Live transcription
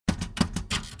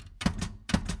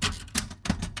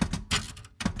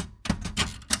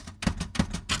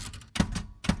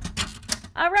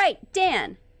All right,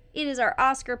 Dan, it is our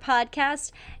Oscar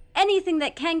podcast. Anything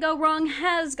that can go wrong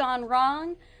has gone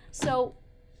wrong. So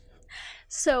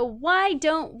why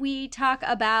don't we talk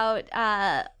about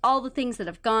all the things that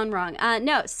have gone wrong?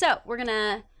 So we're going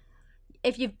to,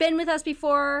 if you've been with us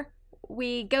before,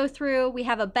 we go through, we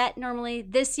have a bet normally.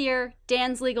 This year,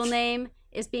 Dan's legal name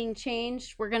is being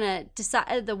changed. We're going to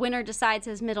decide, the winner decides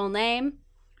his middle name.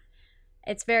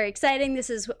 It's very exciting.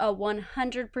 This is a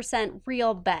 100%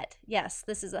 real bet. Yes,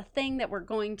 this is a thing that we're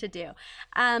going to do.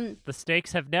 The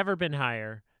stakes have never been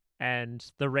higher, and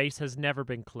the race has never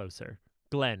been closer.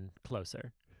 Glenn,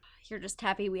 closer. You're just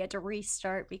happy we had to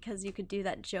restart because you could do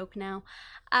that joke now.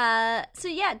 So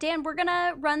yeah, Dan, we're going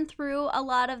to run through a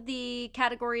lot of the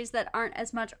categories that aren't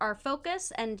as much our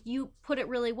focus, and you put it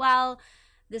really well.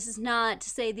 This is not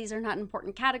to say these are not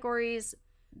important categories.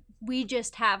 We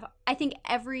just have, I think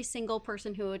every single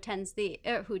person who views the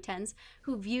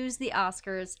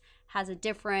Oscars has a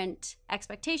different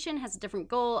expectation, has a different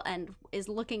goal, and is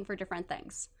looking for different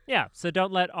things. Yeah, so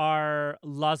don't let our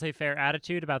laissez-faire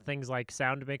attitude about things like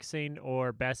sound mixing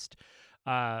or best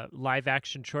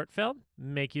live-action short film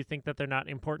make you think that they're not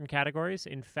important categories.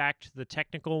 In fact, the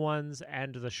technical ones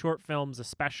and the short films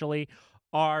especially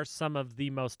are some of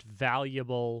the most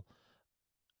valuable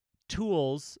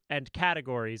tools and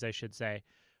categories, I should say,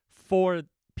 for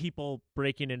people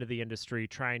breaking into the industry,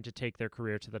 trying to take their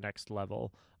career to the next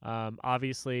level.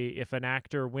 Obviously, if an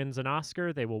actor wins an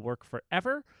Oscar, they will work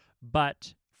forever,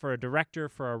 but for a director,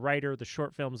 for a writer, the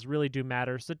short films really do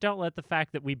matter. So don't let the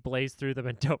fact that we blaze through them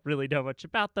and don't really know much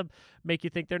about them make you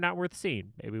think they're not worth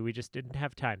seeing. Maybe we just didn't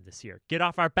have time this year. Get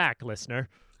off our back, listener.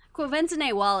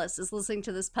 Quinventine Wallace is listening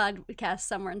to this podcast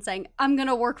somewhere and saying, I'm going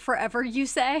to work forever, you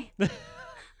say?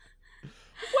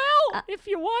 Well, if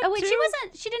you want to.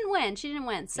 She didn't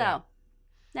win. So yeah.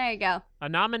 There you go. A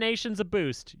nomination's a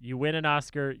boost. You win an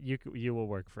Oscar, you will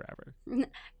work forever.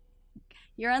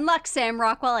 You're in luck, Sam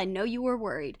Rockwell. I know you were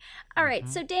worried. All right.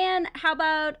 So Dan, how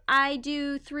about I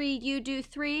do 3, you do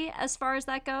 3 as far as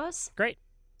that goes? Great.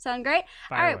 Sound great?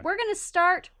 Fire All right, away. we're going to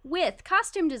start with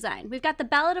costume design. We've got The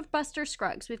Ballad of Buster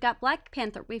Scruggs. We've got Black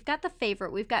Panther. We've got The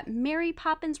Favorite. We've got Mary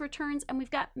Poppins Returns. And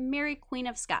we've got Mary Queen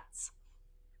of Scots.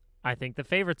 I think The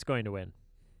Favorite's going to win.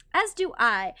 As do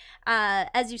I.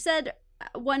 As you said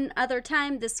one other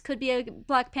time, this could be a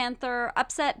Black Panther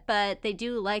upset, but they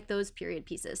do like those period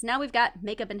pieces. Now we've got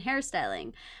makeup and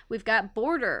hairstyling. We've got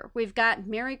Border. We've got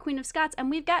Mary Queen of Scots. And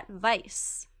we've got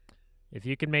Vice. If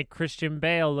you can make Christian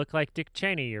Bale look like Dick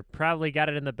Cheney, you're probably got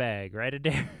it in the bag, right,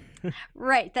 Adair?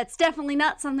 Right. That's definitely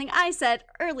not something I said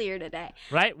earlier today.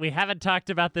 Right? We haven't talked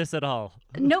about this at all.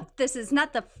 Nope. This is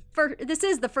not the first. This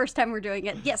is the first time we're doing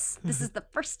it. Yes, this is the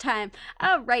first time.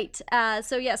 All right.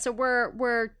 So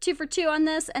we're 2 for 2 on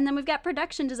this, and then we've got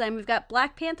production design. We've got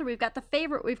Black Panther. We've got The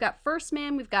Favorite. We've got First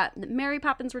Man. We've got Mary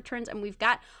Poppins Returns, and we've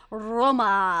got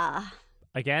Roma.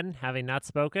 Again, having not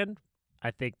spoken, I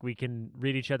think we can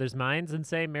read each other's minds and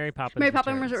say Mary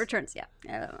Poppins Returns. Yeah.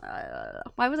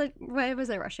 Why was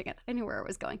I rushing it? I knew where it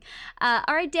was going. All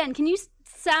right, Dan, can you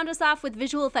sound us off with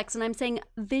visual effects? And I'm saying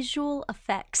visual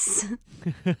effects.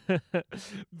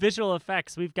 Visual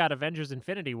effects. We've got Avengers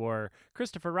Infinity War,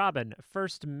 Christopher Robin,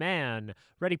 First Man,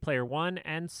 Ready Player One,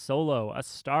 and Solo, a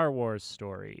Star Wars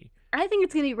story. I think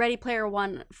it's going to be Ready Player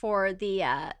One for the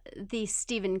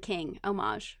Stephen King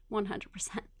homage, 100%.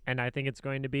 And I think it's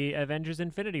going to be Avengers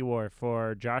Infinity War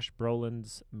for Josh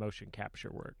Brolin's motion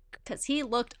capture work. Because he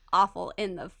looked awful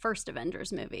in the first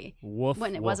Avengers movie.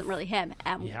 When it wasn't really him.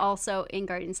 And also in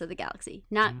Guardians of the Galaxy.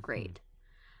 Not great.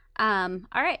 All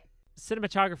right.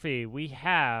 Cinematography. We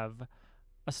have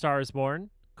A Star is Born,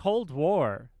 Cold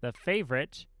War, The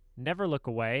Favorite, Never Look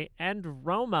Away, and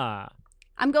Roma.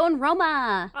 I'm going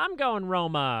Roma. I'm going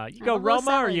Roma. You go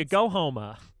Roma or you go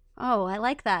Homa? Oh, I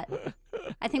like that.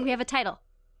 I think we have a title.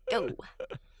 Go.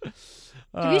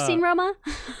 Have you seen Roma?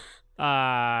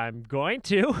 I'm going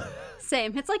to.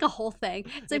 Same. It's like a whole thing.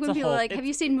 It's like when people are like, have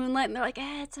you seen Moonlight? And they're like,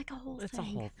 it's like a whole thing. It's a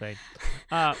whole thing.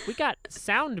 We got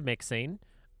sound mixing,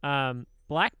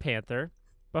 Black Panther,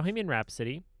 Bohemian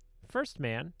Rhapsody, First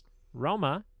Man,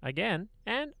 Roma, again,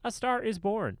 and A Star is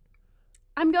Born.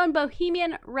 I'm going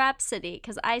Bohemian Rhapsody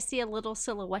because I see a little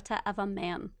silhouette of a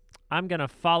man. I'm going to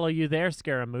follow you there,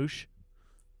 Scaramouche.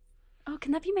 Oh,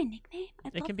 can that be my nickname?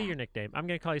 It can be your nickname. I'm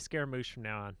going to call you Scaramouche from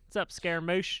now on. What's up,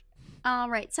 Scaramouche? All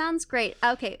right. Sounds great.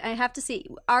 Okay. I have to see.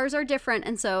 Ours are different,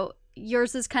 and so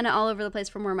yours is kind of all over the place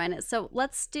from where mine is. So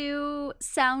let's do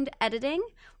sound editing.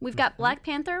 We've got Black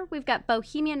Panther. We've got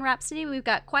Bohemian Rhapsody. We've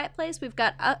got Quiet Place. We've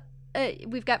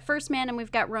got First Man, and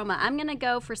we've got Roma. I'm going to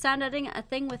go for sound editing, a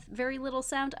thing with very little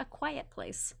sound, A Quiet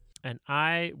Place. And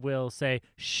I will say,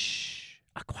 shh.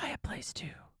 A Quiet Place 2.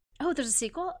 Oh, there's a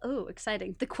sequel? Oh,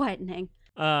 exciting. The Quietening.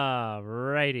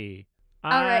 Alrighty.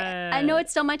 All right. I know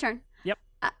it's still my turn. Yep.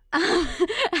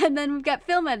 And then we've got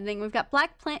film editing. We've got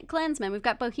Klansman. We've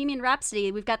got Bohemian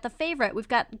Rhapsody. We've got The Favorite. We've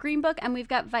got Green Book. And we've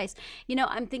got Vice. You know,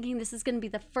 I'm thinking this is going to be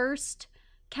the first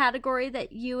category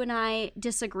that you and I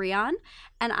disagree on.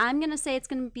 And I'm going to say it's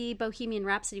going to be Bohemian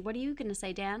Rhapsody. What are you going to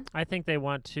say, Dan? I think they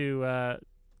want to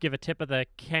give a tip of the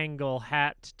Kangol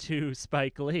hat to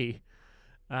Spike Lee.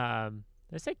 Did I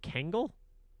say Kangol?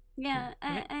 Yeah.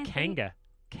 I Kanga.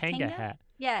 Kanga hat.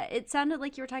 Yeah, it sounded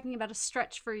like you were talking about a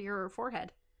stretch for your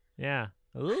forehead. Yeah.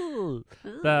 Ooh.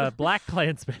 The Black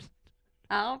Klansman.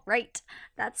 All right.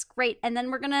 That's great. And then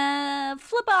we're going to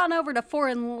flip on over to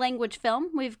foreign language film.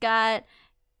 We've got,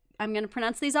 I'm going to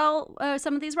pronounce these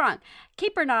some of these wrong.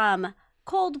 Capernaum,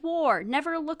 Cold War,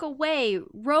 Never Look Away,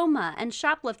 Roma, and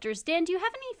Shoplifters. Dan, do you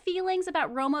have any feelings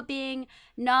about Roma being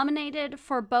nominated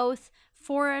for both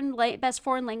Best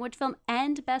Foreign Language Film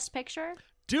and Best Picture?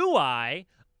 Do I?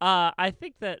 I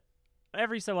think that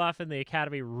every so often the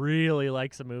Academy really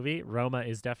likes a movie. Roma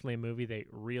is definitely a movie they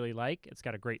really like. It's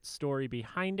got a great story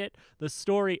behind it. The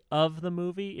story of the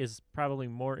movie is probably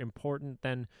more important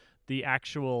than the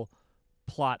actual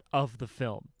plot of the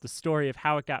film. The story of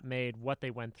how it got made, what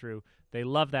they went through. They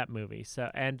love that movie.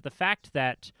 And the fact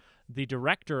that the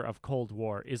director of Cold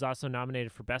War is also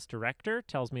nominated for Best Director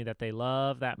tells me that they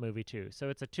love that movie too. So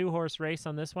it's a two-horse race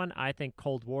on this one. I think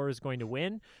Cold War is going to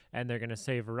win, and they're going to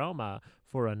save Roma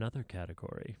for another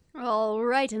category. All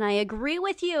right, and I agree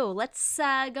with you. Let's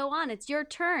go on. It's your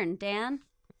turn, Dan.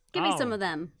 Give me some of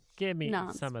them. Give me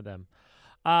Noms. some of them.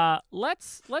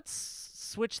 Let's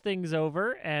switch things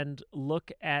over and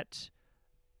look at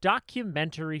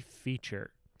documentary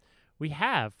feature. We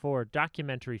have for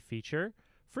documentary feature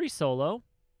Free Solo,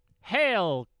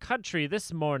 Hail Country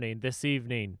This Morning, This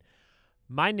Evening,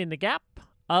 Minding the Gap,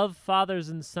 Of Fathers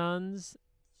and Sons,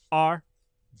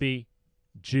 RBG.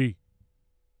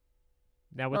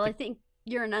 Now, I think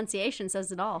your enunciation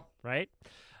says it all. Right?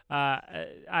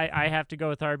 I have to go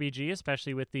with RBG,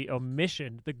 especially with the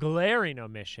omission, the glaring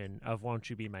omission of Won't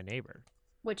You Be My Neighbor.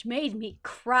 Which made me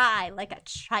cry like a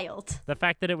child. The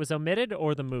fact that it was omitted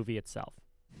or the movie itself?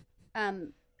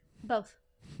 Both.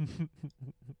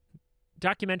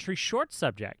 Documentary short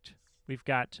subject. We've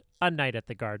got A Night at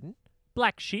the Garden,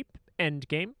 Black Sheep,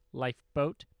 Endgame,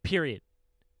 Lifeboat, period.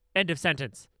 End of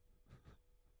sentence.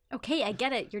 Okay, I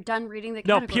get it. You're done reading the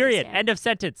No, categories. period. Dan. End of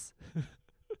sentence.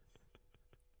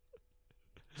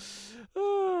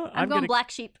 I'm going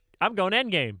Black Sheep. I'm going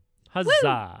Endgame.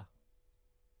 Huzzah.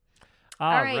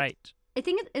 All right. I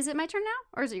think is it my turn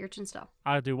now, or is it your turn still?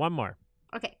 I'll do one more.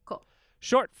 Okay, cool.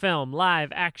 Short film,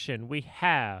 live action. We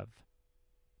have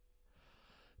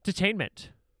Detainment,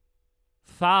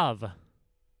 Fav,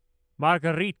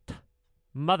 Marguerite,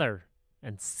 Mother,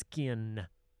 and Skin.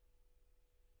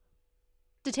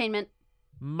 Detainment.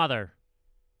 Mother.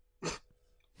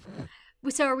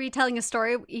 So are we telling a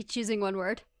story, each using one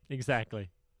word? Exactly.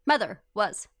 Mother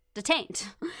was detained.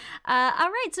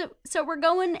 All right, so we're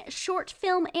going short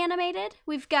film animated.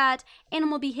 We've got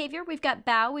Animal Behavior, we've got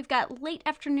Bow, we've got Late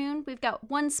Afternoon, we've got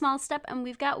One Small Step, and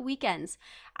we've got Weekends.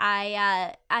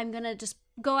 I'm gonna just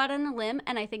go out on a limb,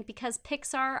 and I think because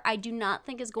Pixar, I do not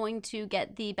think is going to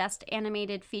get the best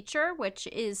animated feature, which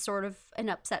is sort of an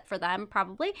upset for them,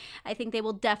 probably. I think they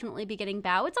will definitely be getting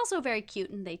Bow. It's also very cute,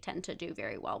 and they tend to do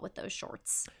very well with those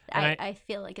shorts. I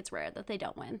feel like it's rare that they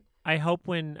don't win. I hope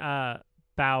when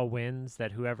Bow wins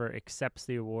that whoever accepts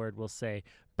the award will say,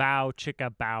 Bow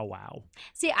chicka bow wow.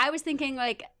 See, I was thinking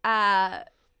like,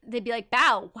 they'd be like,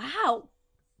 Bow, wow,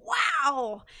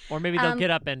 wow. Or maybe they'll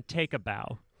get up and take a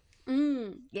bow.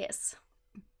 Yes.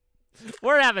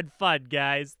 We're having fun,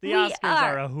 guys. The Oscars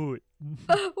are a hoot.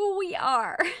 We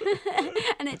are.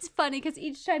 And it's funny because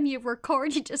each time you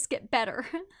record, you just get better.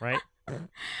 Right?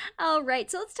 All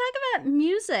right. So let's talk about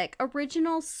music,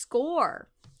 original score.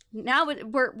 Now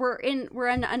we're in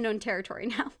unknown territory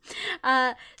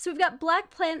now. So we've got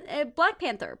Black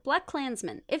Panther, Black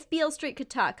Klansman, If Beale Street Could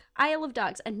Talk, Isle of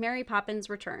Dogs, and Mary Poppins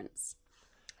Returns.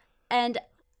 And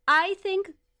I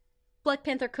think Black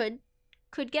Panther could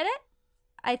get it.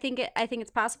 I think it's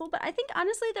possible, but I think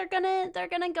honestly they're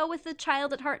gonna go with the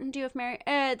child at heart and do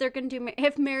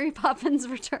If Mary Poppins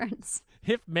Returns.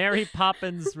 If Mary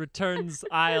Poppins Returns,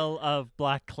 Isle of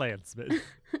Black Klansman.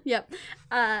 Yep.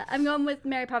 I'm going with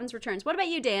Mary Poppins Returns. What about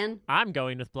you, Dan? I'm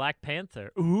going with Black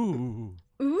Panther. Ooh.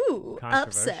 Ooh,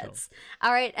 Controversial. upsets.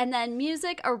 All right, and then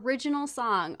music original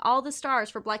song. All the Stars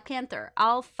for Black Panther.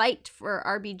 I'll Fight for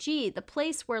RBG. The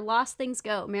Place Where Lost Things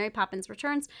Go. Mary Poppins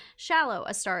Returns. Shallow.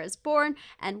 A Star Is Born.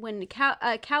 And When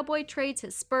a Cowboy Trades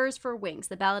His Spurs for Wings.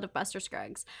 The Ballad of Buster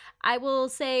Scruggs. I will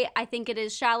say I think it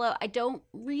is Shallow. I don't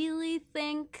really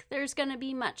think there's going to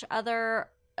be much other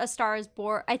A Star Is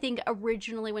Born. I think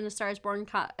originally when A Star Is Born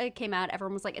came out,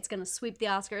 everyone was like, it's going to sweep the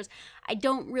Oscars. I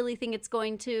don't really think it's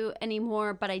going to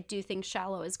anymore, but I do think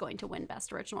Shallow is going to win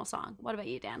Best Original Song. What about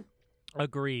you, Dan?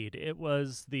 Agreed.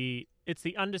 It's the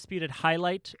undisputed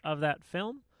highlight of that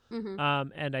film.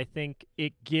 Mm-hmm. And I think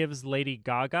it gives Lady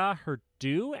Gaga her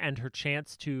due and her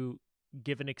chance to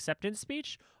give an acceptance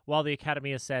speech, while the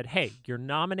Academy has said, hey, you're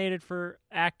nominated for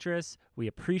actress. We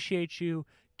appreciate you.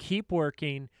 Keep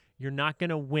working. You're not going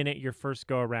to win it your first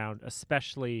go around,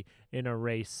 especially in a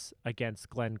race against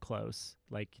Glenn Close.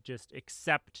 Like, just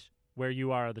accept where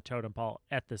you are on the totem pole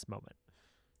at this moment.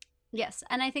 Yes,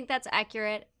 and I think that's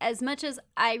accurate. As much as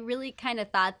I really kind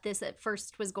of thought this at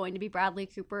first was going to be Bradley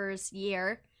Cooper's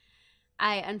year,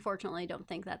 I unfortunately don't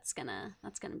think that's gonna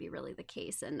be really the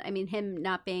case. And I mean, him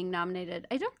not being nominated,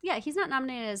 he's not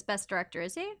nominated as Best Director,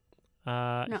 is he?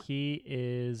 No. He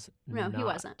is not. No, he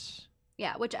wasn't.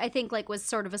 Yeah, which I think like was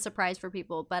sort of a surprise for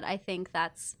people, but I think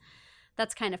that's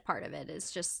kind of part of it, is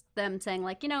just them saying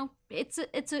like, you know, it's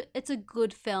a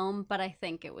good film, but I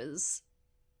think it's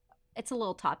a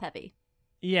little top heavy.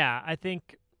 Yeah, I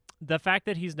think the fact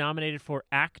that he's nominated for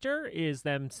actor is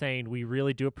them saying we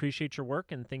really do appreciate your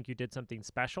work and think you did something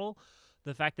special.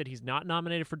 The fact that he's not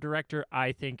nominated for director,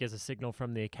 I think, is a signal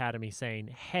from the Academy saying,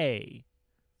 hey,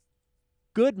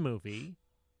 good movie,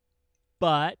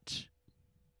 but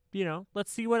you know,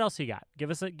 let's see what else you got.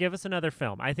 Give us another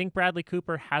film. I think Bradley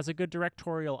Cooper has a good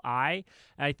directorial eye.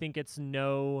 I think it's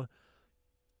no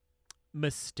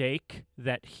mistake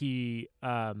that he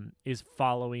is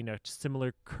following a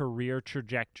similar career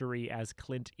trajectory as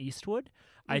Clint Eastwood.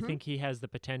 Mm-hmm. I think he has the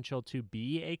potential to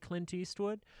be a Clint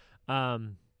Eastwood,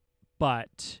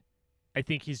 but I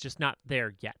think he's just not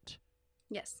there yet.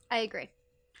 Yes, I agree.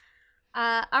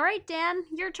 All right, Dan,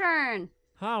 your turn.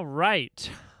 All right.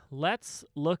 Let's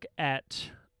look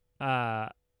at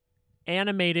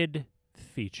animated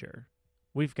feature.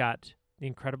 We've got The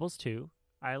Incredibles 2,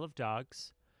 Isle of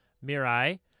Dogs,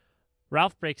 Mirai,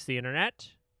 Ralph Breaks the Internet,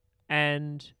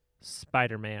 and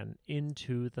Spider-Man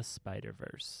Into the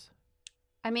Spider-Verse.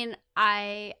 I mean,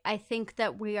 I think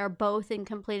that we are both in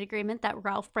complete agreement that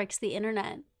Ralph Breaks the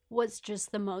Internet was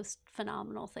just the most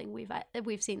phenomenal thing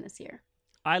we've seen this year.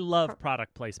 I love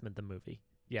product placement, the movie.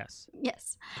 Yes.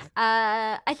 Yes.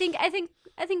 I think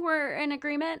we're in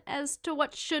agreement as to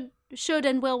what should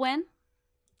and will win.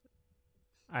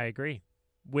 I agree.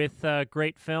 With a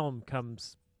great film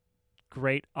comes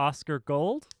great Oscar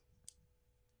gold.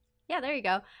 Yeah, there you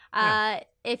go.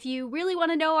 If you really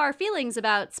want to know our feelings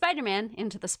about Spider-Man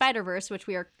Into the Spider-Verse, which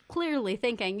we are clearly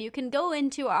thinking, you can go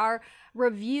into our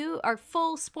review, our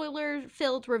full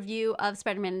spoiler-filled review of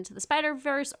Spider-Man Into the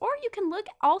Spider-Verse, or you can look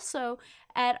also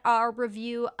at our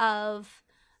review of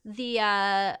the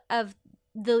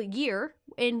year,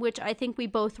 in which I think we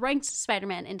both ranked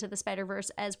Spider-Man Into the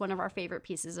Spider-Verse as one of our favorite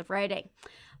pieces of writing.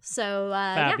 So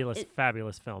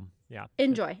fabulous film. Yeah.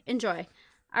 Enjoy.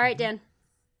 All right, Dan.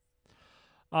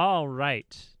 All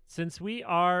right. Since we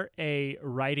are a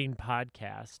writing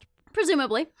podcast,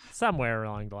 presumably somewhere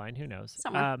along the line, who knows?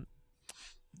 Somewhere.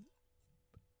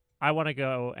 I want to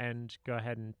go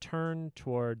ahead and turn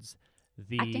towards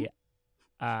the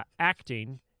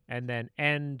acting and then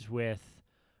end with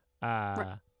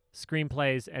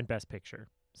screenplays and Best Picture.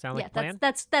 Sound like a plan?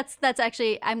 That's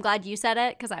actually, I'm glad you said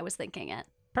it because I was thinking it.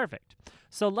 Perfect.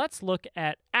 So let's look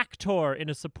at actor in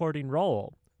a supporting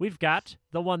role. We've got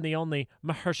the one, the only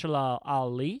Mahershala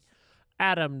Ali,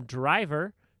 Adam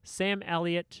Driver, Sam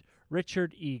Elliott,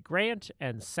 Richard E. Grant,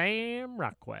 and Sam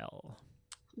Rockwell.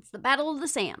 It's the Battle of the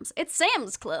Sams. It's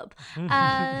Sam's Club.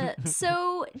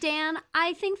 So, Dan,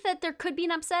 I think that there could be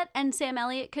an upset and Sam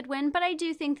Elliott could win, but I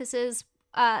do think this is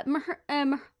Mahershala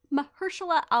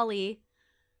Ali.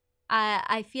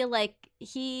 I feel like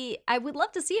I would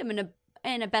love to see him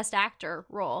in a Best Actor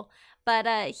role, but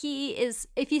he is,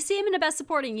 if you see him in a Best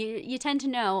Supporting, you tend to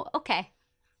know, okay,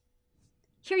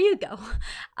 here you go.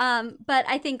 But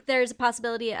I think there's a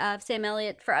possibility of Sam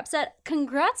Elliott for upset.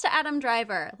 Congrats to Adam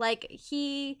Driver. Like,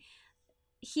 he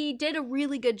did a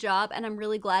really good job, and I'm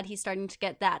really glad he's starting to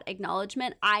get that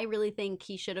acknowledgement. I really think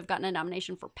he should have gotten a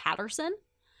nomination for Patterson.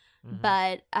 Mm-hmm.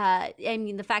 But, I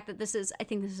mean, the fact that I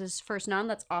think this is his first nom,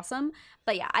 that's awesome.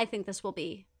 But yeah, I think this will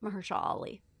be Mahershala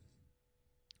Ali.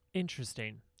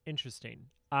 Interesting.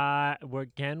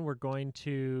 We're going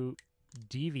to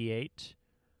deviate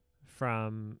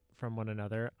from one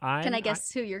another. Can I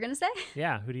guess who you're going to say?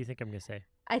 Yeah, who do you think I'm going to say?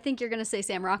 I think you're going to say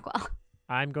Sam Rockwell.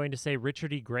 I'm going to say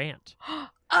Richard E. Grant.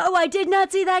 Oh, I did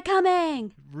not see that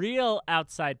coming. Real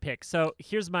outside pick. So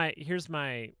here's my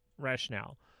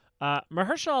rationale.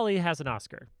 Mahershala Ali has an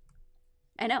Oscar.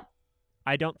 I know.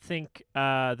 I don't think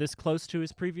this close to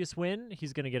his previous win,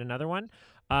 he's going to get another one.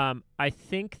 I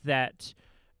think that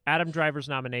Adam Driver's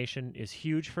nomination is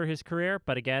huge for his career,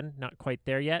 but again, not quite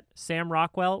there yet. Sam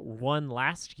Rockwell won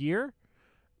last year.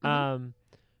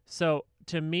 So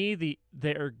to me,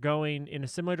 they're going in a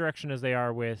similar direction as they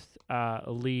are with a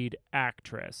lead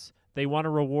actress. They want to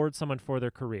reward someone for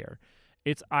their career.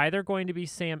 It's either going to be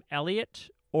Sam Elliott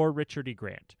or Richard E.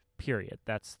 Grant, period.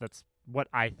 That's what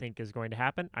I think is going to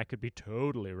happen. I could be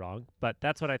totally wrong, but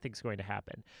that's what I think is going to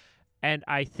happen. And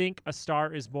I think A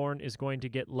Star is Born is going to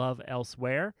get love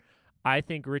elsewhere. I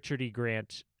think Richard E.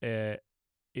 Grant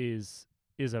is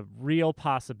a real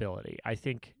possibility. I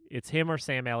think it's him or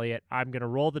Sam Elliott. I'm going to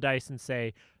roll the dice and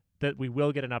say that we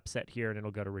will get an upset here, and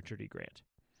it'll go to Richard E. Grant.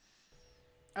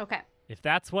 Okay. If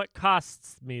that's what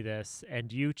costs me this,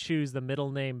 and you choose the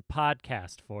middle name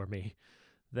podcast for me,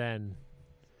 then...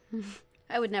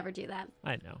 I would never do that.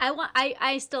 I know.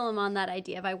 I still am on that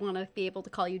idea of I want to be able to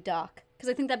call you Doc, because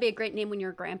I think that'd be a great name when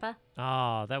you're a grandpa.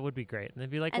 Oh, that would be great. And they'd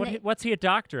be like, what's he a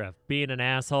doctor of? Being an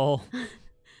asshole.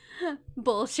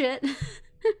 Bullshit.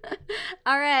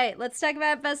 All right, let's talk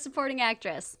about Best Supporting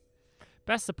Actress.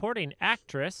 Best Supporting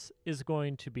Actress is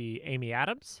going to be Amy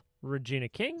Adams, Regina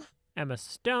King, Emma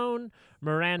Stone,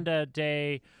 Miranda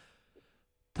de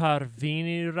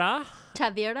Tavira,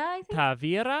 I think.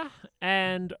 Tavira,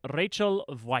 and Rachel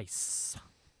Weisz.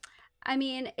 I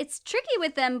mean, it's tricky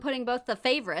with them putting both the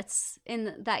favorites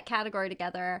in that category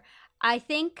together. I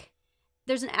think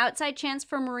there's an outside chance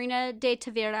for Marina de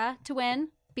Tavira to win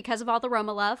because of all the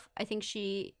Roma love. I think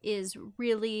she is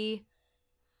really...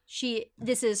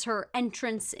 This is her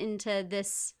entrance into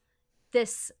this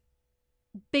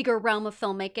bigger realm of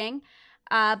filmmaking.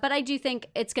 But I do think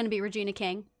it's going to be Regina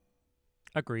King.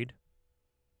 Agreed.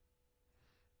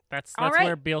 That's right.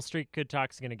 Where Beale Street Good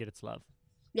Talk is going to get its love.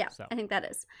 Yeah, so. I think that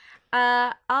is.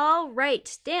 All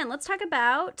right, Dan, let's talk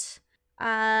about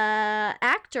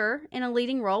actor in a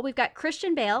leading role. We've got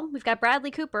Christian Bale, we've got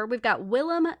Bradley Cooper, we've got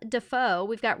Willem Dafoe,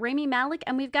 we've got Rami Malek,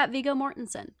 and we've got Viggo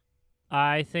Mortensen.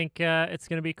 I think it's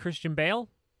going to be Christian Bale.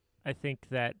 I think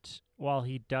that while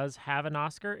he does have an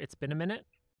Oscar, it's been a minute,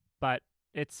 but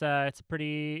it's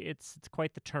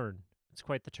quite the turn. It's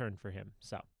quite the turn for him.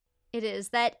 So it is.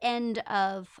 That end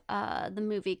of the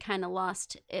movie kind of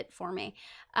lost it for me.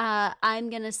 I'm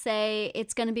gonna say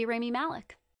it's gonna be Rami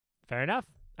Malek. Fair enough.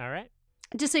 All right.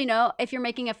 Just so you know, if you're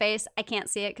making a face, I can't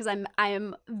see it because I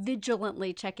am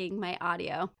vigilantly checking my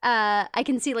audio. I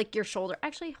can see like your shoulder.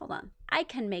 Actually, hold on. I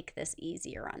can make this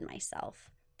easier on myself.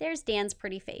 There's Dan's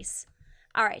pretty face.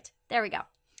 All right, there we go.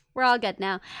 We're all good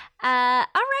now. All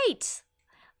right.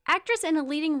 Actress in a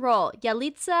leading role,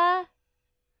 Yalitza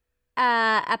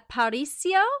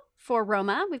Aparicio for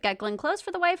Roma. We've got Glenn Close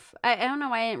for The Wife. I don't know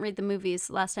why I didn't read the movies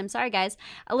last time. Sorry, guys.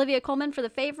 Olivia Colman for The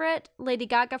Favorite. Lady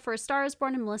Gaga for A Star is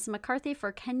Born. And Melissa McCarthy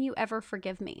for Can You Ever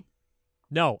Forgive Me?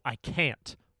 No, I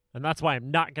can't. And that's why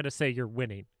I'm not going to say you're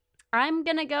winning. I'm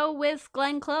going to go with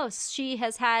Glenn Close. She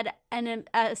has had an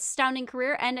astounding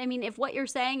career. And I mean, if what you're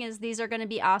saying is these are going to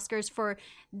be Oscars for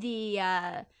the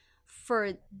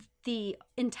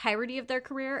entirety of their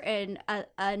career and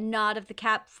a nod of the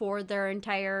cap for their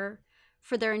entire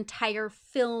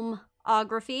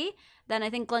filmography, then I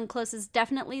think Glenn Close is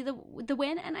definitely the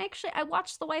win. And I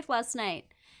watched The Wife last night,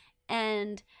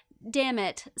 and damn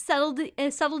it,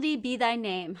 subtlety be thy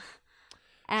name.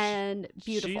 And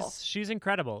beautiful. She's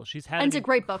incredible. She's had it's a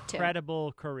great book too.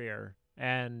 Incredible career,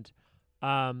 and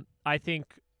I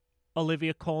think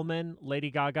Olivia Colman,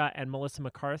 Lady Gaga, and Melissa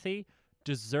McCarthy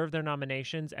deserve their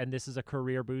nominations, and this is a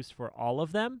career boost for all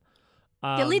of them.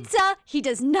 Yalitza, he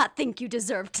does not think you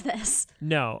deserved this.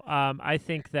 No, I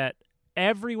think that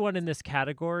everyone in this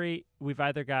category, we've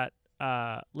either got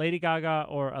Lady Gaga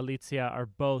or Alicia are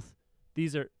both.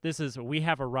 We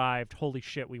have arrived. Holy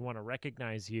shit, we want to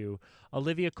recognize you.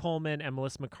 Olivia Colman and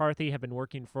Melissa McCarthy have been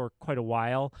working for quite a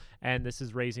while, and this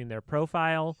is raising their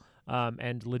profile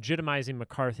and legitimizing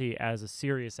McCarthy as a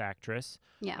serious actress.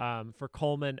 Yeah. For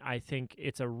Colman, I think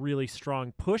it's a really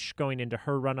strong push going into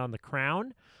her run on The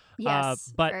Crown.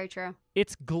 Yes, but very true.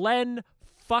 It's Glenn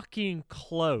fucking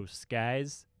Close,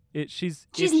 guys. She's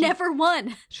never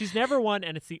won. She's never won,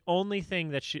 and it's the only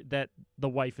thing that The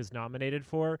Wife is nominated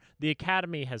for. The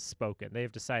Academy has spoken. They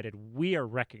have decided we are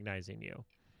recognizing you.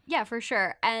 Yeah, for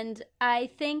sure. And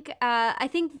I think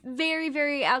very,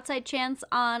 very outside chance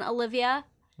on Olivia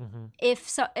Mm-hmm.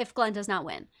 if Glenn does not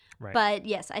win. Right. But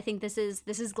yes, I think this is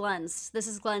Glenn's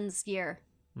year.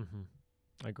 Mm-hmm.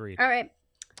 Agreed. All right,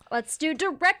 let's do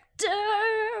director.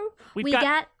 We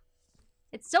got.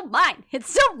 It's still mine. It's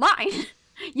still mine.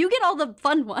 You get all the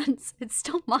fun ones. It's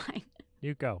still mine.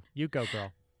 You go,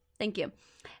 girl. Thank you.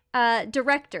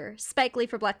 Director Spike Lee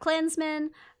for BlacKkKlansman,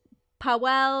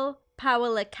 Paweł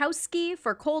Pawlikowski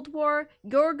for Cold War,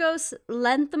 Yorgos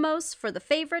Lanthimos for The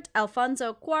Favorite,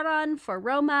 Alfonso Cuarón for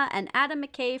Roma, and Adam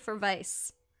McKay for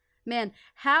Vice. Man,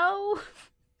 how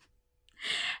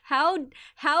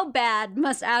bad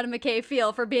must Adam McKay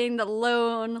feel for being the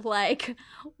lone, like,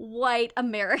 white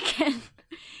American?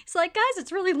 He's like, guys,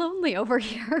 it's really lonely over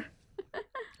here.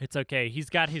 It's okay.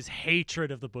 He's got his hatred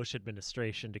of the Bush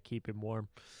administration to keep him warm.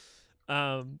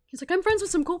 He's like, I'm friends with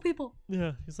some cool people.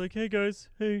 Yeah, he's like, hey guys,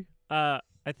 hey. I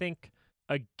think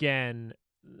again,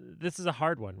 this is a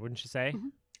hard one, wouldn't you say? Mm-hmm.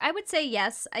 I would say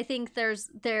yes. I think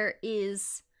there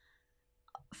is,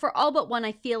 for all but one,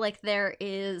 I feel like there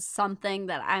is something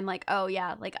that I'm like, oh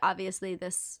yeah, like obviously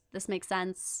this makes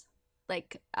sense.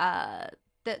 Like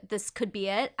this could be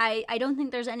it. I don't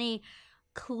think there's any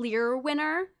clear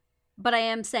winner, but I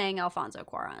am saying Alfonso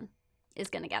Cuarón is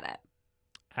gonna get it.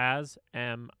 As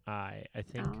am I. I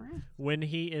think when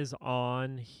he is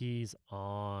on, he's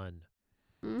on.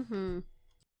 Mm-hmm.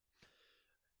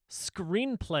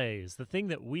 Screenplays, the thing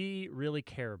that we really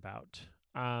care about.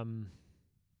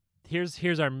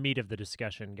 Here's our meat of the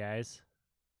discussion, guys.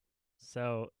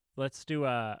 So let's do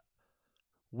a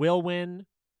will win,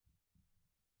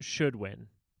 should win.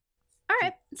 All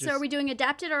right. So are we doing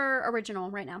adapted or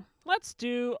original right now? Let's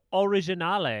do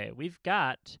originale. We've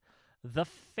got The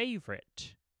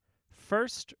Favorite,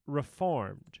 First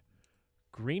Reformed,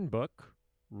 Green Book,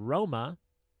 Roma,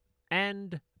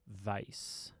 and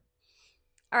Vice.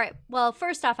 All right. Well,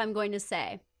 first off, I'm going to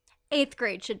say 8th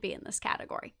grade should be in this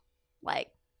category. Like,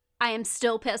 I am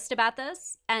still pissed about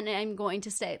this, and I'm going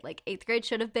to say, like, 8th grade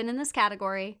should have been in this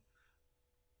category.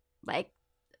 Like,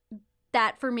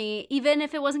 that for me, even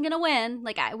if it wasn't going to win,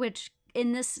 like, which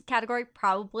in this category,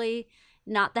 probably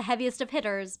not the heaviest of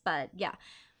hitters, but yeah,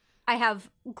 I have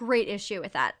great issue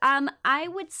with that. I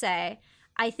would say,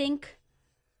 I think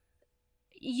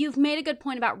you've made a good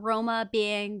point about Roma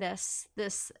being this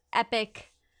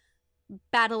epic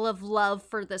battle of love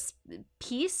for this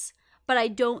piece, but I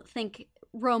don't think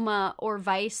Roma or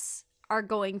Vice are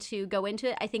going to go into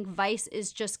it. I think Vice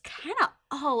is just kind of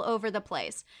all over the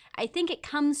place. I think it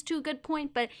comes to a good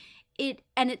point, but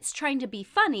it's trying to be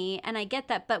funny, and I get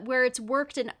that, but where it's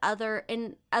worked in other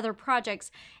projects,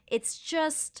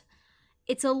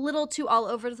 it's a little too all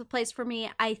over the place for me.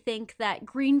 I think that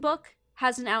Green Book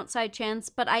has an outside chance,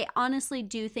 but I honestly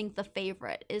do think The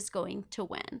Favorite is going to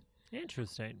win.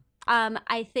 Interesting.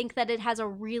 I think that it's a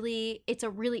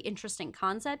really interesting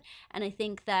concept, and I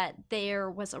think that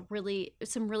there was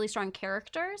some really strong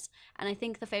characters, and I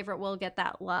think The Favorite will get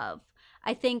that love.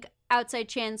 I think outside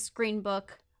chance, Green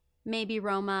Book, maybe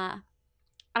Roma.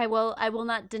 I will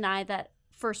not deny that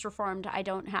First Reformed I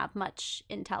don't have much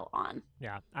intel on.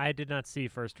 Yeah, I did not see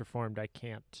First Reformed. I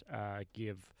can't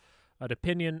give an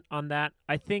opinion on that.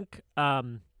 I think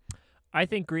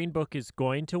Green Book is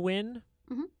going to win.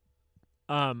 Mm-hmm.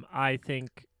 I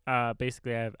think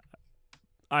basically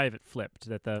I have it flipped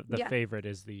that the favorite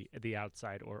is the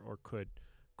outside or could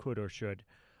or should.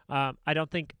 I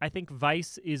think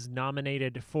Vice is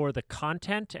nominated for the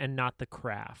content and not the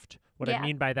craft. What I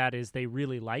mean by that is they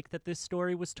really like that this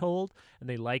story was told and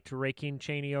they liked raking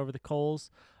Cheney over the coals.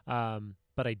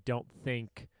 But I don't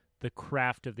think the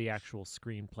craft of the actual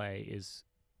screenplay is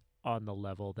on the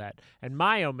level that. And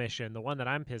my omission, the one that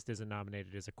I'm pissed isn't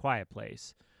nominated, is A Quiet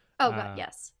Place. Oh, God,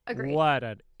 yes. Agreed. What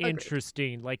an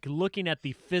interesting, like looking at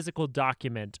the physical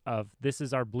document of this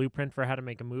is our blueprint for how to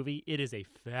make a movie. It is a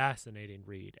fascinating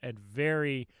read and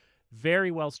very, very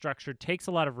well structured, takes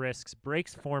a lot of risks,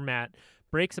 breaks format,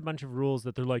 breaks a bunch of rules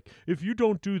that they're like, if you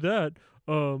don't do that,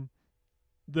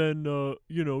 then,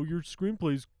 your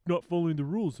screenplay's not following the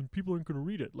rules and people aren't going to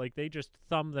read it. Like they just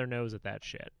thumb their nose at that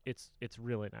shit. It's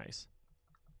really nice.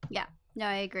 Yeah, no,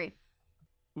 I agree.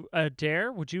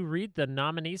 Dare, would you read the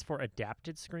nominees for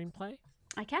adapted screenplay?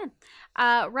 I can.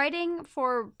 Writing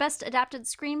for Best Adapted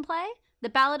Screenplay, The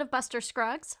Ballad of Buster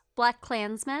Scruggs,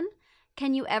 BlacKkKlansman,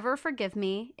 Can You Ever Forgive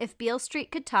Me, If Beale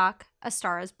Street Could Talk, A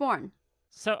Star Is Born.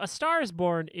 So A Star Is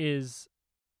Born is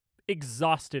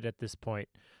exhausted at this point,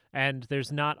 and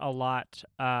there's not a lot,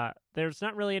 there's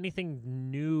not really anything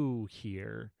new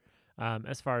here.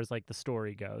 as far as like the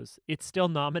story goes. It's still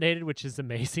nominated, which is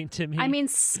amazing to me. I mean,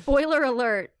 spoiler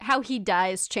alert, how he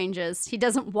dies changes. He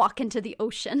doesn't walk into the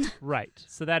ocean. Right.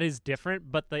 So that is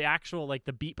different, but the actual like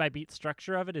the beat by beat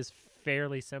structure of it is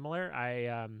fairly similar.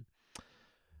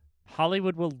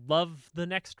 Hollywood will love the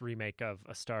next remake of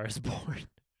A Star is Born.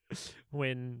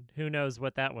 When who knows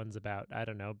what that one's about? I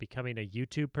don't know, becoming a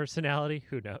YouTube personality?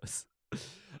 Who knows?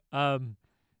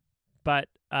 But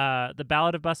The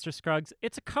Ballad of Buster Scruggs,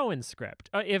 it's a Coen script.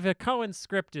 If a Coen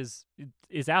script is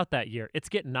out that year, it's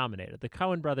getting nominated. The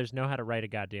Coen brothers know how to write a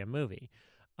goddamn movie.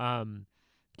 Can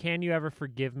You Ever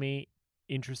Forgive Me?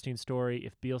 Interesting story.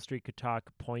 If Beale Street Could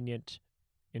Talk, poignant,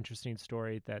 interesting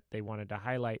story that they wanted to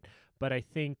highlight. But I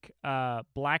think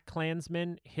Black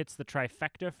Klansman hits the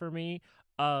trifecta for me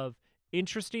of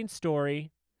interesting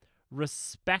story,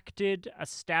 respected,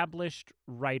 established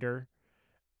writer,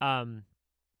 and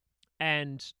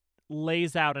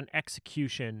lays out an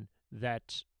execution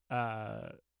that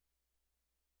now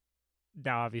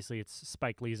obviously it's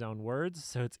Spike Lee's own words,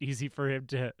 so it's easy for him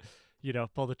to,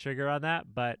 pull the trigger on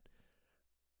that, but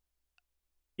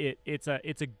it's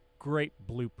a great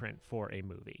blueprint for a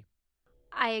movie.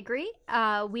 I agree.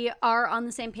 We are on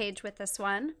the same page with this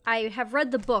one. I have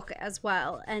read the book as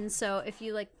well, and so if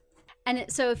you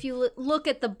look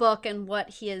at the book and what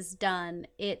he has done,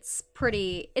 it's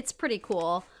pretty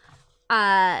cool.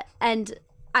 And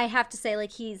I have to say,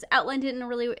 like, he's outlined it in a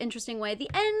really interesting way. At the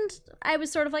end, I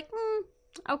was sort of like,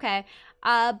 okay.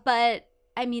 But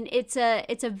I mean, it's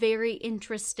a very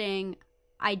interesting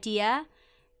idea,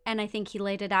 and I think he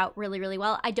laid it out really, really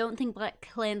well. I don't think Black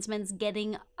Klansman's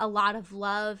getting a lot of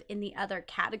love in the other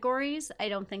categories. I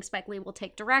don't think Spike Lee will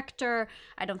take director.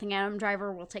 I don't think Adam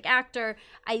Driver will take actor.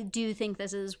 I do think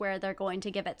this is where they're going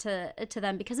to give it to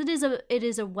them, because it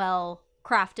is a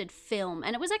well-crafted film,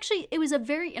 and it was a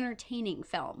very entertaining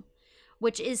film,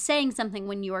 which is saying something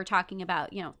when you are talking about,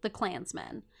 the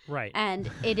Klansman. Right. And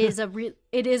it is a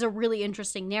really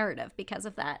interesting narrative because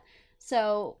of that.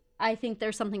 So I think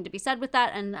there's something to be said with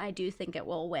that, and I do think it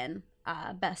will win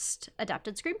Best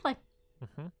Adapted Screenplay.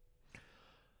 Mm-hmm.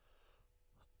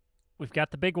 We've got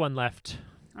the big one left.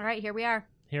 All right, here we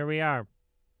are.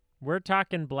 We're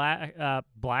talking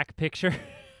Black Picture.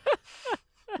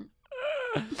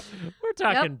 We're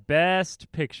talking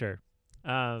Best Picture.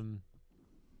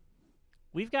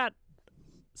 We've got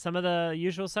some of the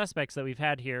usual suspects that we've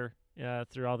had here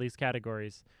through all these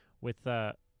categories, with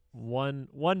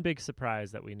one big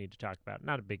surprise that we need to talk about.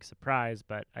 Not a big surprise,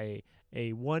 but a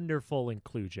wonderful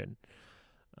inclusion.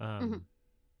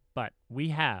 But we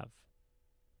have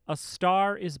A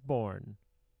Star is Born,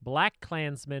 Black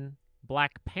Klansman,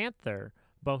 Black Panther,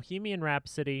 Bohemian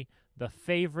Rhapsody, The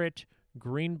Favorite,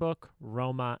 Green Book,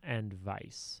 Roma, and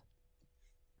Vice.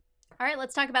 All right,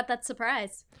 let's talk about that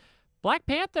surprise. Black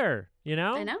Panther,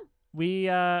 I know. We,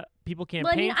 people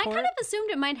campaigned I for kind of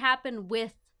assumed it might happen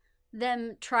with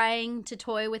them trying to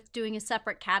toy with doing a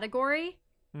separate category,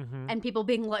 and people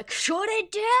being like, shut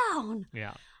it down.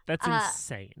 Yeah, that's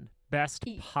insane. Best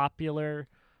popular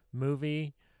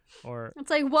movie, or... It's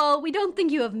like, well, we don't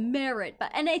think you have merit,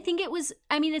 and I think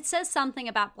it says something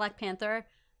about Black Panther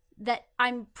that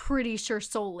I'm pretty sure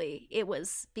solely it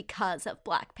was because of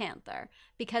Black Panther,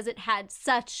 because it had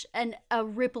such a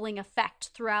rippling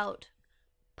effect throughout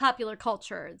popular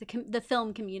culture, the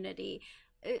film community,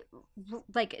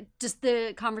 like just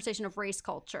the conversation of race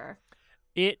culture.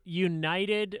 It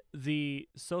united the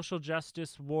social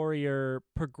justice warrior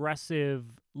progressive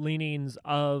leanings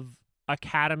of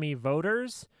Academy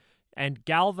voters and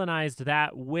galvanized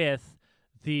that with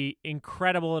the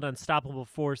incredible and unstoppable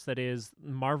force that is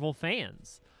Marvel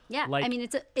fans. Yeah, I mean,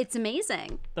 it's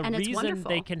amazing, and it's wonderful. The reason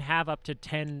they can have up to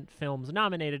 10 films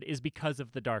nominated is because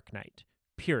of The Dark Knight,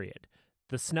 period.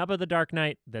 The snub of The Dark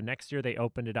Knight, the next year they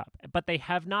opened it up. But they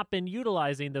have not been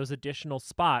utilizing those additional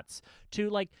spots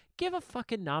to, give a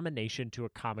fucking nomination to a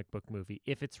comic book movie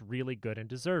if it's really good and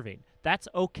deserving. That's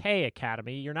okay,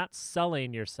 Academy. You're not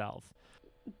selling yourself.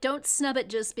 Don't snub it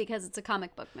just because it's a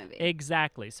comic book movie.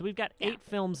 Exactly. So we've got 8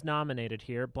 films nominated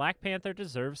here. Black Panther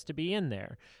deserves to be in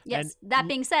there. Yes, and that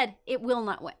being said, it will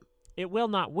not win. It will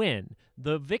not win.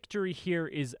 The victory here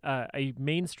is a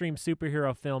mainstream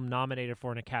superhero film nominated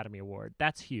for an Academy Award.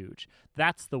 That's huge.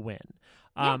 That's the win.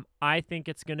 I think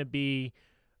it's going to be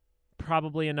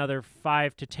probably another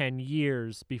 5 to 10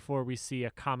 years before we see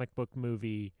a comic book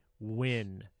movie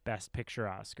win Best Picture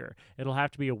Oscar. It'll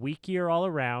have to be a weak year all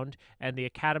around, and the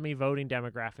Academy voting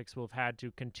demographics will have had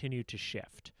to continue to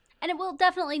shift. And it will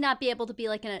definitely not be able to be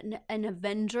like an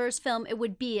Avengers film. It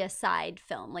would be a side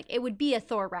film. Like, it would be a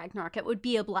Thor Ragnarok. It would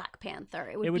be a Black Panther.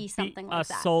 It would be something like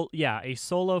that. A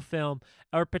solo film,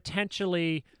 or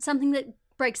potentially something that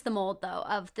breaks the mold, though,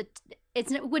 of it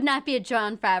would not be a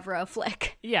Jon Favreau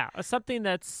flick. Yeah, something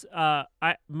that's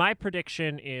my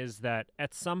prediction is that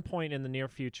at some point in the near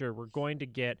future, we're going to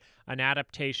get an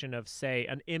adaptation of, say,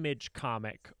 an Image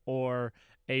comic or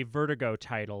a Vertigo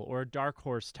title or a Dark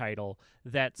Horse title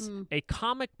that's a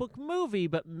comic book movie,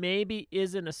 but maybe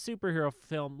isn't a superhero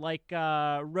film, like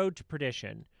Road to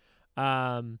Perdition,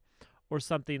 or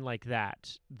something like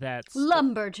that. That's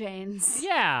Lumberjanes.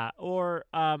 Yeah, or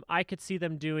I could see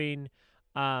them doing.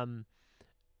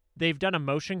 They've done a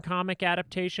motion comic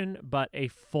adaptation, but a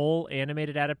full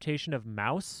animated adaptation of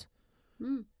Mouse.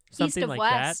 Something East of like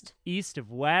West. that. East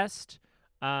of West.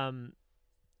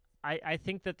 I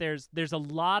think that there's a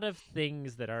lot of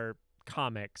things that are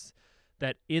comics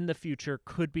that in the future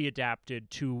could be adapted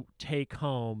to take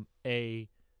home a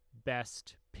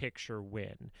Best Picture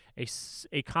win.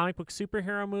 A comic book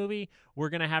superhero movie, we're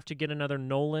going to have to get another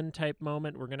Nolan type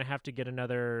moment. We're going to have to get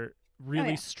another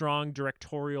really strong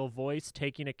directorial voice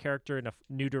taking a character in a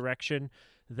new direction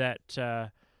that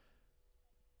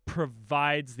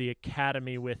provides the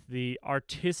Academy with the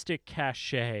artistic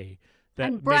cachet that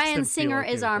and makes Bryan them Singer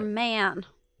feel is like our it. man.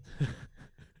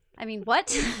 I mean,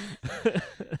 what?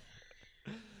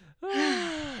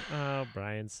 Oh,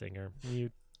 Bryan Singer,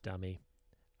 you dummy.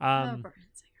 Bryan Singer.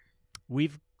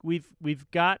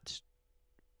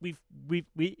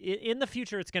 In the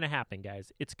future, it's going to happen,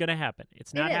 guys. It's going to happen.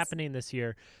 It's not happening this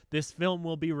year. This film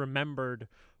will be remembered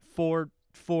for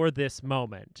this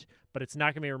moment, but it's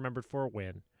not going to be remembered for a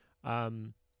win.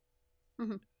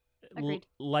 Agreed.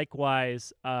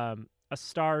 Likewise, A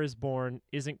Star Is Born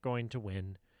isn't going to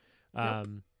win. Nope.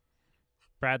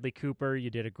 Bradley Cooper, you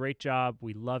did a great job.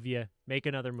 We love you. Make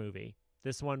another movie.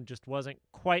 This one just wasn't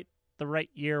quite the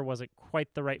right year, wasn't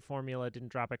quite the right formula, didn't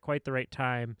drop at quite the right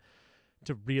time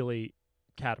to really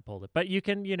catapult it. But you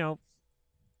can,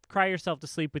 cry yourself to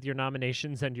sleep with your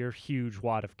nominations and your huge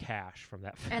wad of cash from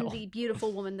that film. And the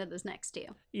beautiful woman that is next to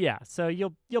you. Yeah, so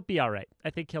you'll be all right. I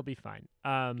think he'll be fine.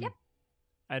 Yep.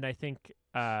 And I think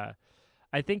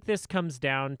this comes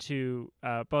down to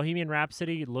Bohemian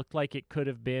Rhapsody looked like it could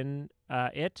have been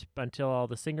it until all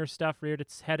the singer stuff reared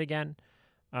its head again.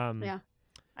 Yeah.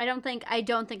 I don't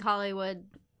think Hollywood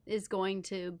is going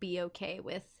to be okay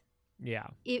with. Yeah.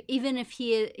 Even if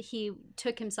he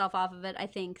took himself off of it, I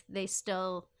think they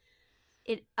still.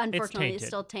 It unfortunately is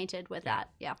still tainted with that.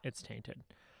 Yeah. It's tainted.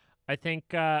 I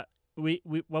think we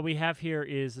what we have here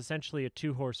is essentially a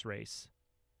 2-horse race,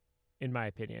 in my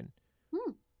opinion.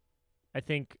 I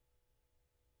think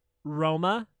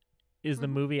Roma is the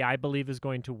movie I believe is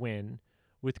going to win,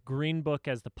 with Green Book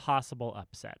as the possible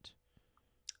upset.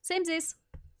 Samesies.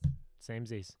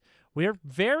 Samesies. We're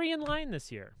very in line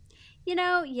this year.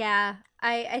 Yeah.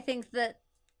 I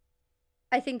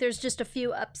think there's just a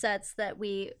few upsets that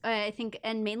I think,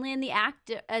 and mainly in the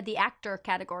actor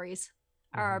categories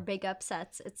are big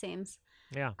upsets, it seems.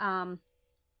 Yeah.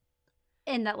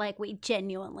 In that, we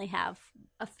genuinely have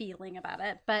a feeling about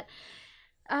it. But,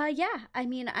 yeah, I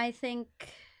mean, I think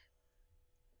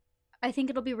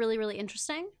it'll be really, really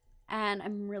interesting, and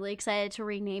I'm really excited to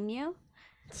rename you.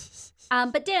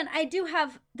 But Dan,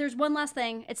 there's one last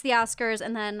thing. It's the Oscars,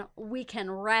 and then we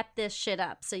can wrap this shit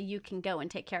up so you can go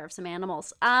and take care of some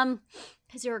animals.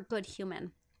 Because you're a good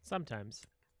human. Sometimes.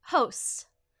 Hosts.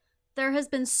 There has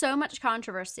been so much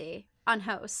controversy on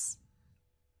hosts.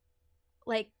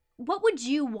 What would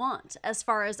you want as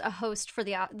far as a host for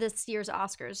this year's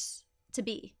Oscars to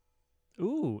be?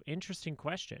 Ooh, interesting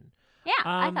question. Yeah,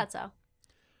 I thought so.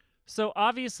 So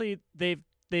obviously they've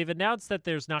announced that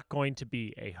there's not going to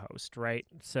be a host, right?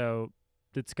 So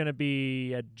it's going to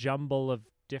be a jumble of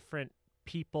different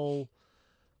people,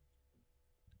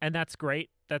 and that's great.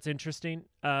 That's interesting.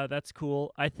 That's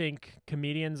cool. I think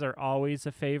comedians are always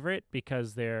a favorite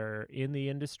because they're in the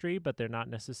industry, but they're not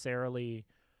necessarily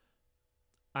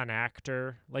an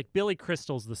actor. Like Billy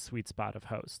Crystal's the sweet spot of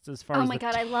hosts as far as the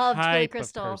I love Billy type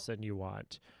Crystal. of person you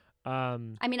want. I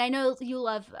mean, I know you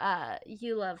love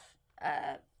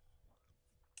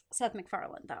Seth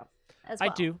MacFarlane though, as well.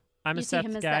 I do. I'm you a see Seth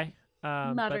him as guy.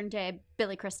 that modern day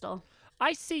Billy Crystal.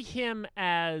 I see him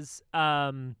as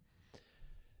I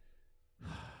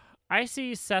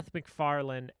see Seth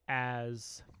MacFarlane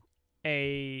as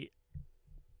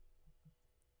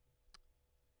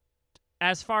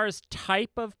as far as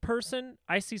type of person,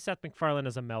 I see Seth MacFarlane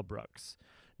as a Mel Brooks.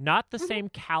 Not the same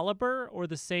caliber or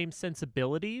the same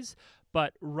sensibilities,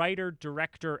 but writer,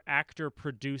 director, actor,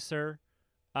 producer,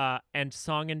 and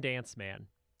song and dance man.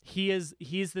 he is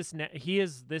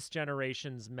this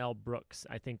generation's Mel Brooks,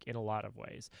 I think, in a lot of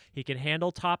ways. He can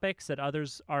handle topics that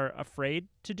others are afraid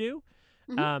to do,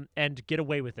 and get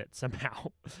away with it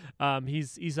somehow.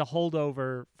 He's a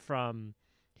holdover from.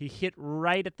 He hit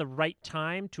right at the right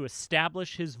time to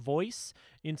establish his voice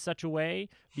in such a way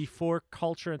before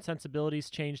culture and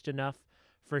sensibilities changed enough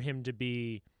for him to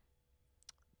be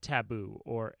taboo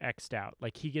or X'd out.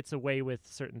 Like, he gets away with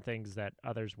certain things that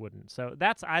others wouldn't. So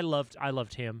I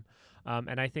loved him.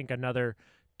 And I think another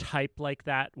type like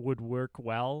that would work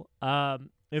well.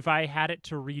 If I had it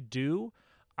to redo,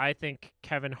 I think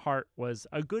Kevin Hart was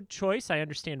a good choice. I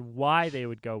understand why they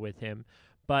would go with him,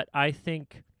 but I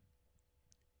think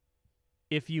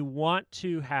if you want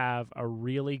to have a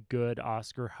really good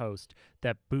Oscar host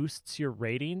that boosts your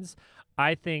ratings,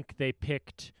 I think they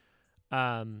picked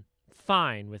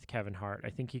fine with Kevin Hart. I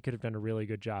think he could have done a really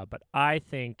good job, but I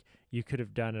think you could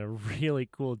have done a really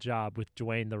cool job with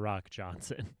Dwayne "The Rock"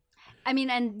 Johnson. I mean,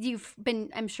 and you've been,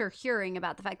 I'm sure, hearing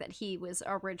about the fact that he was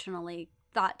originally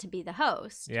thought to be the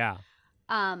host. Yeah.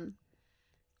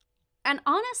 And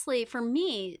honestly, for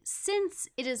me, since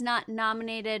it is not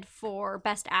nominated for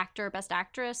Best Actor, Best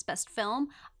Actress, Best Film,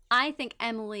 I think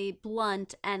Emily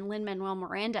Blunt and Lin-Manuel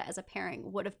Miranda as a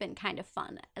pairing would have been kind of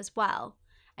fun as well.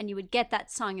 And you would get that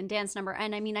song and dance number.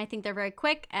 And I mean, I think they're very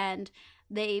quick and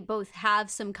they both have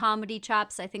some comedy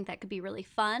chops. I think that could be really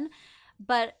fun.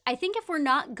 But I think if we're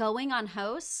not going on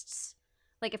hosts,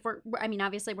 like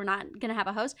obviously we're not going to have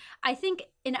a host. I think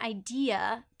an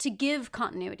idea to give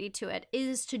continuity to it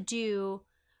is to do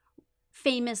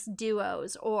famous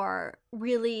duos or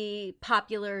really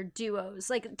popular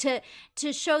duos, like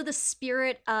to show the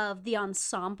spirit of the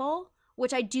ensemble,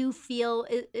 which I do feel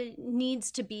it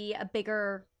needs to be a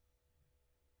bigger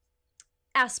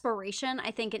aspiration.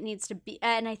 I think it needs to be,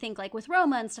 and I think like with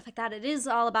Roma and stuff like that, it is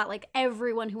all about like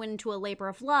everyone who went into a labor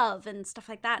of love and stuff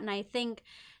like that. And I think,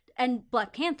 and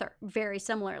Black Panther, very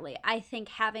similarly, I think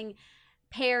having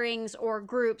pairings or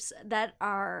groups that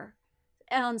are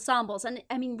ensembles, and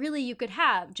I mean, really, you could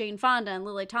have Jane Fonda and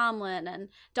Lily Tomlin and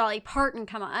Dolly Parton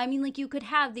come on. I mean, like, you could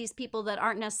have these people that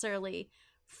aren't necessarily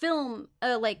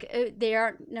they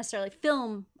aren't necessarily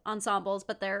film ensembles,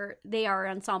 but they are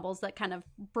ensembles that kind of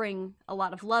bring a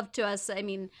lot of love to us. I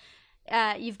mean,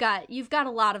 you've got a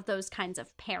lot of those kinds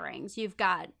of pairings. You've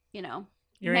got,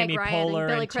 Your Meg Amy Ryan Poehler and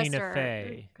Billy and Tina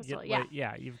Crystal.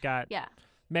 Fey. You've got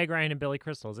Meg Ryan and Billy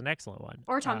Crystal is an excellent one.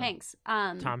 Or Tom Hanks.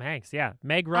 Tom Hanks, yeah.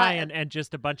 Meg Ryan and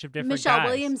just a bunch of different Michelle guys.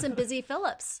 Williams and Busy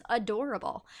Phillips.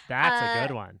 Adorable. That's a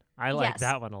good one. I like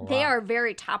that one a lot. They are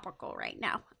very topical right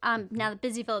now. Now that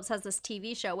Busy Phillips has this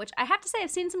TV show, which I have to say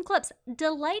I've seen some clips.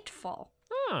 Delightful.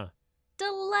 Huh.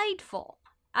 Delightful.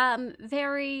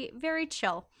 Very, very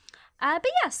chill. But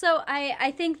yeah, so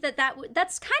I think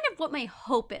that's kind of what my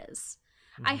hope is.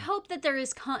 I hope that there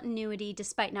is continuity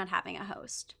despite not having a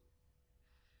host.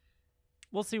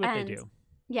 We'll see what they do.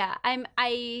 Yeah,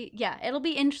 it'll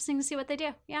be interesting to see what they do.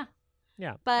 Yeah.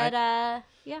 Yeah. But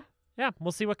yeah,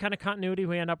 we'll see what kind of continuity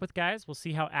we end up with, guys. We'll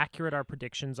see how accurate our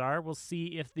predictions are. We'll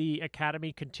see if the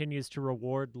Academy continues to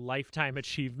reward lifetime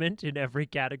achievement in every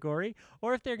category,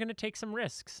 or if they're going to take some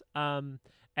risks. And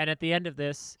at the end of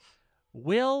this,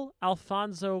 will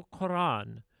Alfonso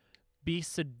Cuarón be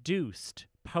seduced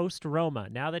post-Roma,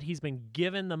 now that he's been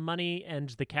given the money and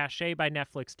the cachet by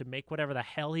Netflix to make whatever the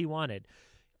hell he wanted?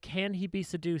 Can he be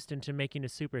seduced into making a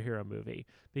superhero movie?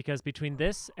 Because between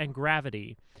this and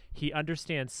Gravity, he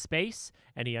understands space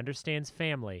and he understands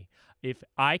family. If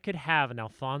I could have an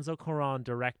Alfonso Cuarón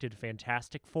directed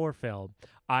Fantastic Four film,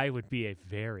 I would be a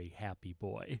very happy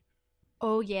boy.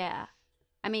 Oh yeah.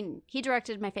 I mean, he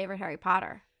directed my favorite Harry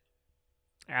Potter.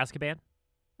 Azkaban?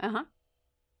 Uh-huh.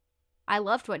 I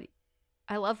loved what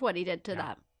he did to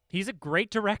that. He's a great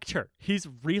director. He's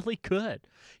really good.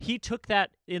 He took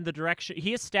that in the direction.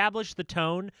 He established the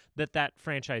tone that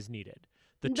franchise needed.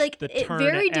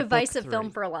 Very divisive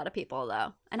film for a lot of people,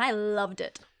 though, and I loved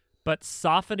it. But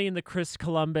softening the Chris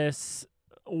Columbus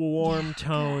warm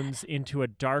tones into a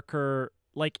darker,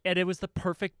 and it was the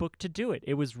perfect book to do it.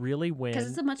 It was really because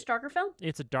it's a much darker film.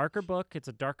 It's a darker book. It's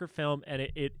a darker film, and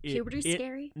it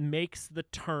scary. Makes the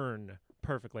turn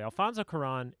perfectly. Alfonso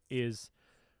Cuarón is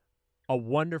a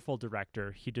wonderful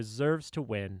director. He deserves to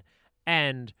win,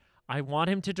 and I want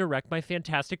him to direct my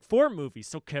Fantastic Four movie.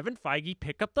 So Kevin Feige,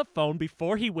 pick up the phone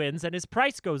before he wins and his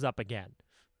price goes up again.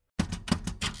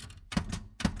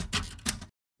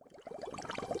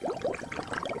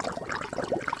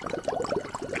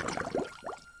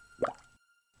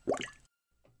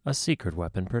 A Secret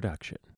Weapon production.